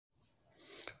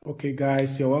Okay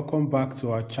guys, you're welcome back to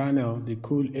our channel, the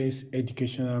kool-ace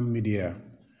Educational Media.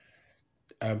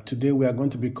 Today we are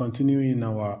going to be continuing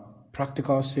our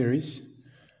practical series,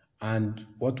 and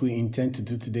what we intend to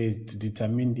do today is to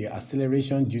determine the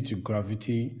acceleration due to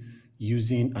gravity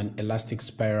using an elastic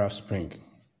spiral spring.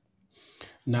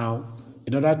 Now,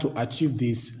 in order to achieve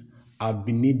this, I'll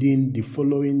be needing the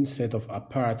following set of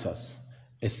apparatus: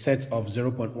 a set of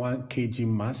 0.1 kg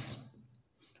mass,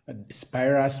 a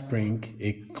spiral spring,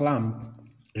 a clamp,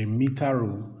 a meter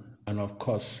rule, and of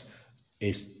course,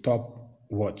 a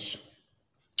stopwatch.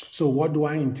 So what do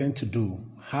I intend to do?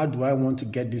 How do I want to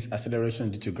get this acceleration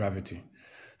due to gravity?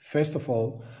 First of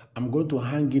all, I'm going to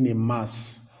hang in a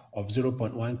mass of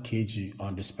 0.1 kg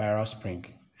on the spiral spring.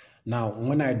 Now,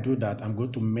 when I do that, I'm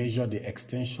going to measure the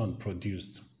extension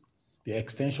produced. The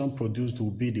extension produced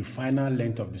will be the final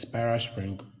length of the spiral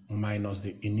spring minus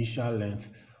the initial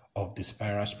length of the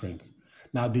spiral spring.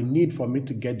 Now, the need for me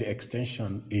to get the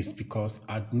extension is because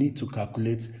I need to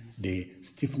calculate the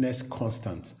stiffness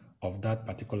constant of that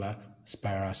particular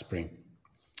spiral spring,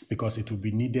 because it will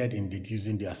be needed in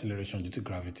deducing the acceleration due to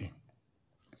gravity.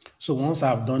 So once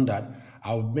I've done that,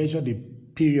 I'll measure the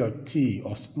period T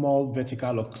of small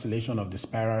vertical oscillation of the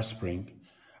spiral spring,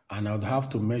 and I would have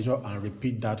to measure and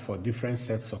repeat that for different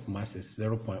sets of masses,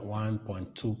 0.1,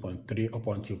 0.2, 0.3, up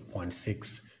until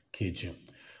 0.6 kg.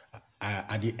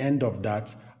 At the end of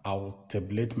that, I'll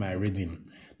tabulate my reading.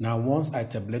 Now, once I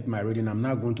tabulate my reading, I'm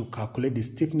now going to calculate the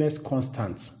stiffness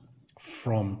constant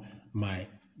from my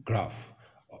graph.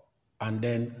 And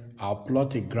then I'll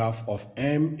plot a graph of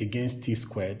m against t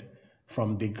squared.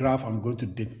 From the graph, I'm going to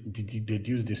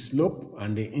deduce the slope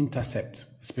and the intercept,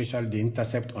 especially the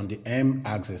intercept on the m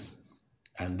axis.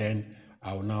 And then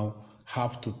I'll now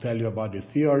have to tell you about the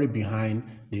theory behind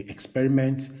the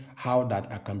experiment, how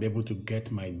that I can be able to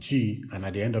get my g, and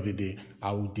at the end of the day,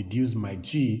 I will deduce my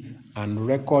g and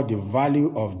record the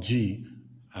value of g,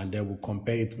 and then we'll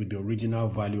compare it with the original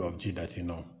value of g that you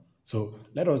know. So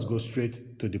let us go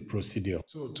straight to the procedure.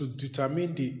 So to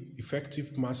determine the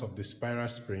effective mass of the spiral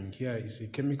spring, here is a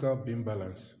chemical beam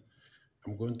balance.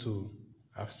 I'm going to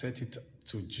have set it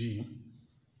to G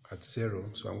at 0.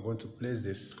 So I'm going to place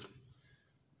this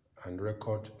and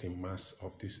record the mass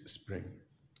of this spring.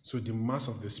 So the mass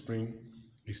of the spring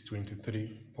is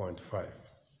 23.5,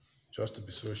 just to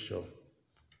be so sure.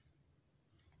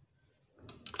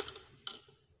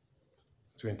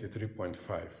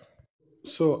 23.5.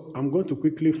 So I'm going to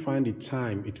quickly find the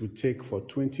time it will take for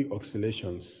 20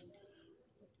 oscillations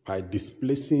by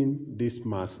displacing this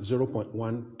mass 0.1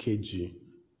 kg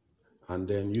and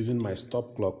then using my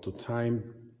stop clock to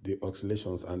time the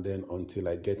oscillations, and then until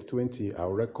I get 20,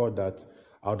 I'll record that.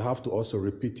 I would have to also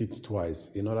repeat it twice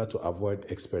in order to avoid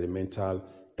experimental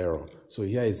error. So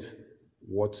here is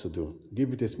what to do.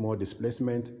 Give it a small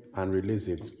displacement and release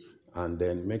it, and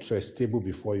then make sure it's stable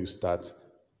before you start.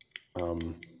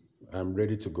 I'm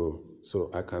ready to go,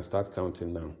 so I can start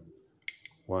counting now.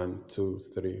 1, 2,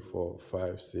 3, 4,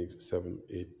 5, 6, 7,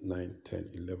 8, 9, 10,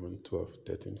 11, 12,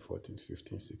 13, 14,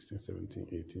 15, 16, 17,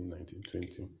 18, 19,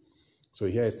 20. So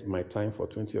here is my time for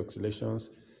 20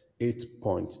 oscillations,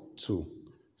 8.2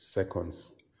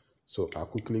 seconds. So I'll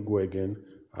quickly go again.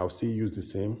 I'll still use the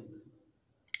same.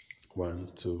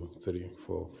 1, 2, 3,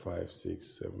 4, 5,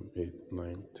 6, 7, 8,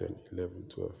 9, 10, 11,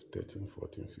 12, 13,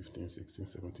 14, 15, 16,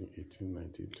 17, 18,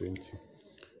 19, 20.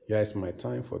 Here is my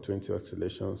time for 20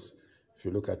 oscillations. If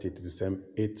you look at it, it's the same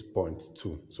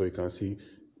 8.2. So you can see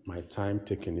my time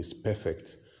taken is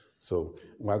perfect. So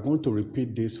we're going to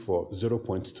repeat this for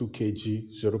 0.2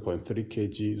 kg, 0.3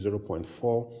 kg,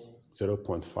 0.4,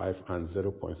 0.5, and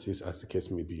 0.6 as the case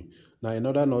may be. Now, in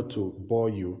order not to bore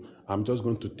you, I'm just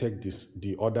going to take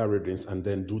the other readings and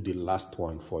then do the last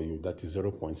one for you, that is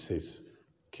 0.6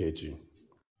 kg.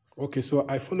 Okay, so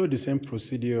I follow the same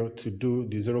procedure to do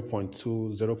the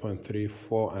 0.2, 0.3,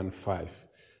 4, and 5.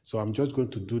 So I'm just going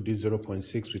to do this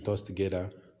 0.6 with us together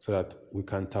so that we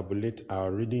can tabulate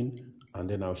our reading, and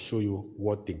then I'll show you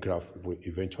what the graph will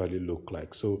eventually look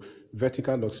like. So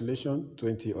vertical oscillation,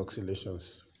 20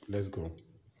 oscillations. Let's go.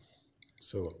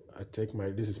 So I take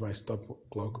this is my stop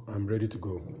clock. I'm ready to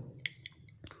go.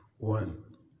 1,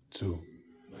 2,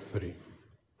 3,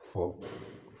 4,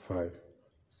 5,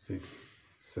 6,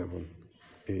 7,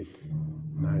 8,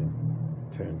 9,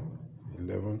 10,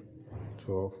 11,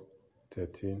 12,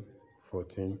 13,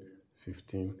 14,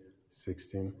 15,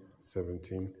 16,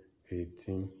 17,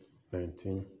 18,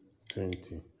 19,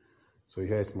 20. So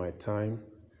here is my time,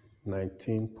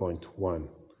 19.1.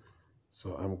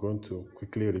 So I'm going to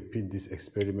quickly repeat this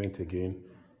experiment again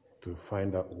to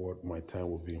find out what my time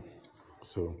will be.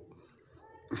 So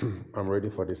I'm ready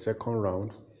for the second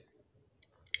round.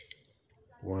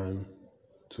 1,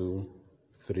 2,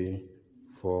 3,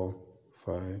 4,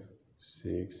 5,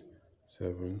 6,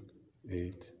 7,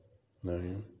 8,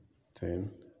 9,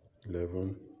 10,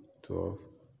 11, 12,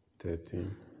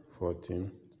 13,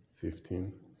 14,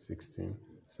 15, 16,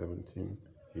 17,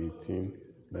 18,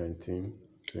 19,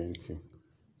 20.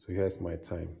 So here's my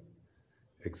time,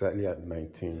 exactly at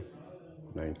 19.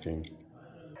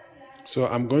 So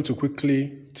I'm going to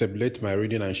quickly tabulate my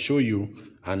reading and show you,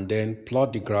 and then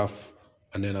plot the graph,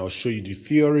 and then I'll show you the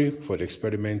theory for the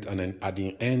experiment, and then at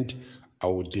the end I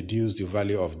will deduce the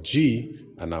value of G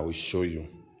and I will show you.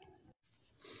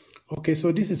 Okay,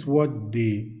 so this is what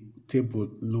the table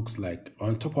looks like.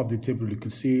 On top of the table, you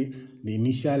can see the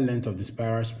initial length of the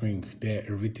spiral spring there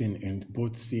written in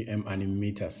both cm and in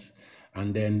meters,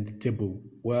 and then the table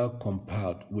well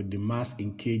compiled with the mass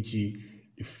in kg,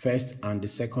 the first and the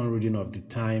second reading of the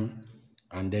time,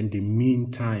 and then the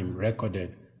mean time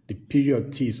recorded. The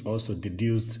period t is also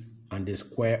deduced, and the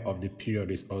square of the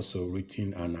period is also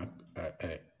written on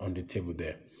the table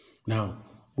there. Now,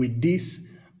 with this,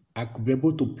 I could be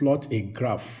able to plot a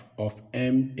graph of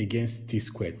m against t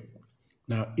squared.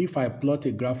 Now, if I plot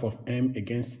a graph of m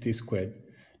against t squared,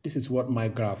 this is what my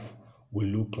graph will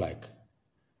look like.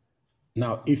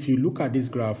 Now, if you look at this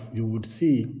graph, you would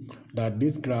see that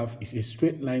this graph is a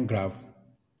straight line graph.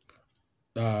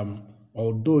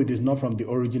 Although it is not from the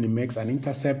origin, it makes an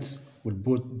intercept with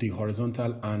both the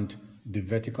horizontal and the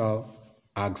vertical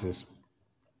axis.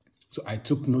 So I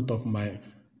took note of my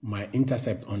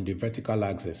intercept on the vertical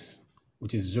axis,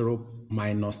 which is 0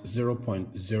 minus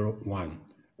 0.01.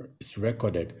 It's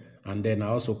recorded, and then I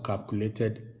also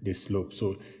calculated the slope.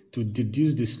 So to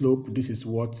deduce the slope, this is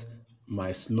what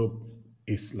my slope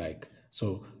is like.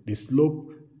 So the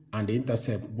slope and the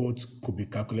intercept both could be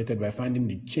calculated by finding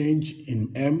the change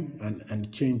in m and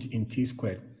change in t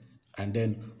squared, and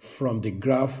then from the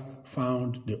graph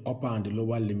found the upper and the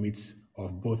lower limits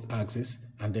of both axes,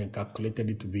 and then calculated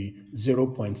it to be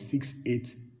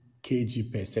 0.68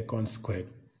 kg per second squared.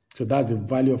 So that's the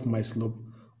value of my slope,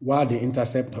 while the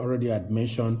intercept already had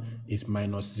mentioned is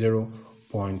minus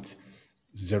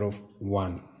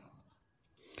 0.01.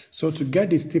 So to get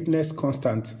the stiffness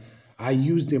constant, I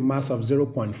used a mass of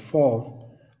 0.4,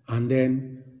 and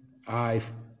then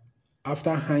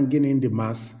after hanging in the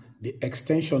mass, the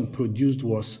extension produced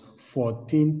was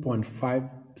 14.5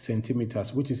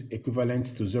 centimeters, which is equivalent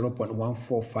to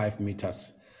 0.145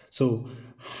 meters. So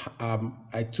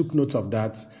I took note of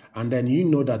that, and then you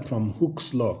know that from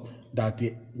Hooke's law that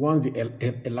once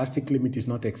the elastic limit is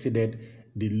not exceeded,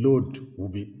 the load will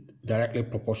be directly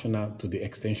proportional to the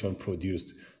extension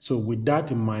produced. So with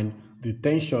that in mind, the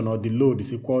tension or the load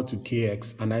is equal to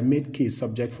kx, and I made k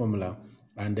subject formula,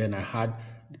 and then I had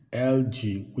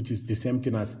Lg, which is the same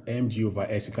thing as mg over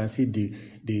s. You can see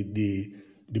the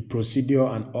procedure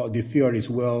and all the theory is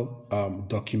well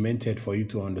documented for you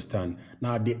to understand.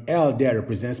 Now the L there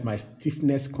represents my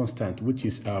stiffness constant, which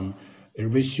is a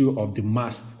ratio of the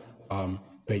mass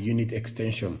per unit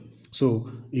extension. So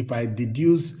if I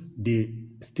deduce the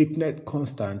stiffness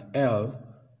constant L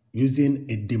using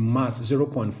the mass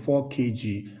 0.4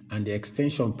 kg and the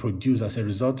extension produced as a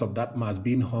result of that mass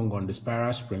being hung on the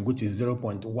spiral spring, which is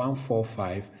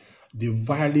 0.145, the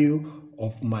value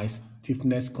of my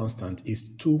stiffness constant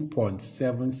is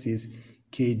 2.76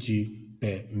 kg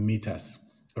per meters.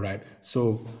 All right.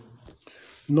 So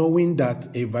knowing that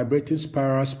a vibrating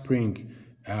spiral spring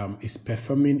is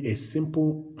performing a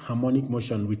simple harmonic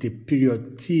motion with a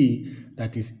period t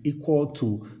that is equal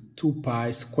to 2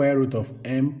 pi square root of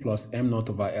m plus m naught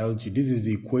over Lg. This is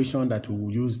the equation that we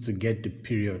will use to get the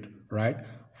period, right,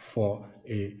 for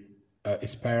a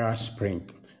spiral spring.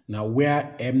 Now,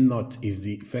 where m naught is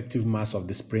the effective mass of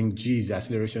the spring, g is the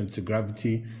acceleration to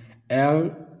gravity,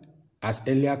 L, as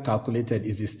earlier calculated,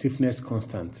 is the stiffness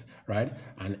constant, right,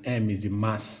 and m is the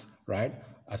mass, right,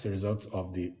 as a result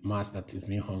of the mass that is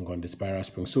being hung on the spiral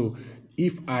spring. So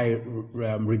if I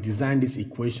redesign this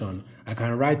equation, I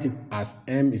can write it as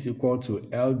m is equal to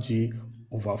Lg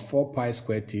over 4 pi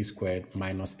squared t squared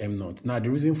minus m naught. Now,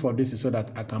 the reason for this is so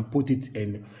that I can put it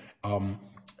in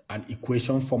an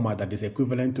equation format that is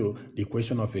equivalent to the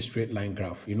equation of a straight line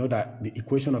graph. You know that the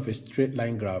equation of a straight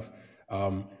line graph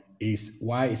is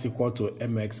y is equal to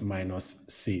mx minus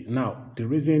c. Now, the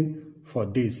reason for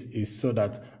this is so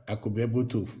that I could be able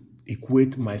to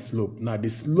equate my slope. Now, the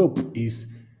slope is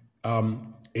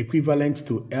equivalent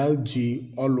to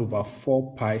Lg all over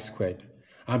 4 pi squared.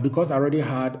 And because I already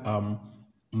had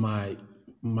my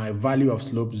value of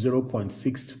slope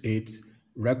 0.68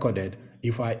 recorded,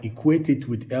 if I equate it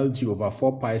with Lg over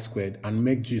 4 pi squared and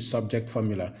make G subject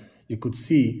formula, you could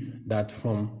see that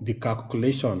from the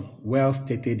calculation well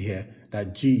stated here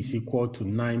that G is equal to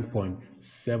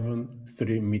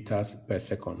 9.73 meters per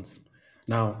second.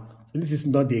 Now, this is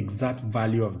not the exact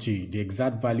value of G. The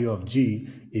exact value of G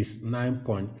is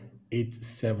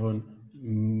 9.87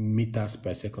 meters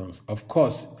per second. Of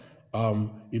course,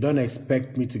 you don't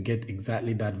expect me to get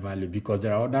exactly that value because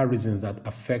there are other reasons that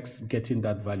affects getting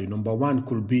that value. Number one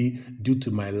could be due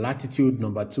to my latitude.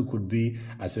 Number two could be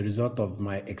as a result of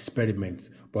my experiments.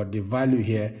 But the value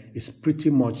here is pretty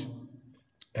much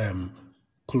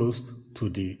close to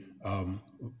the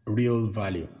real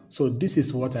value. So this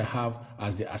is what I have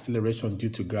as the acceleration due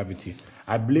to gravity.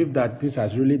 I believe that this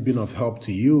has really been of help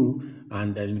to you,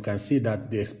 and you can see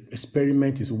that the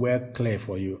experiment is well clear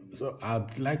for you. So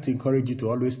I'd like to encourage you to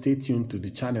always stay tuned to the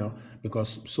channel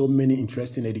because so many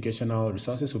interesting educational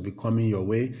resources will be coming your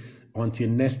way. Until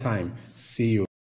next time, see you.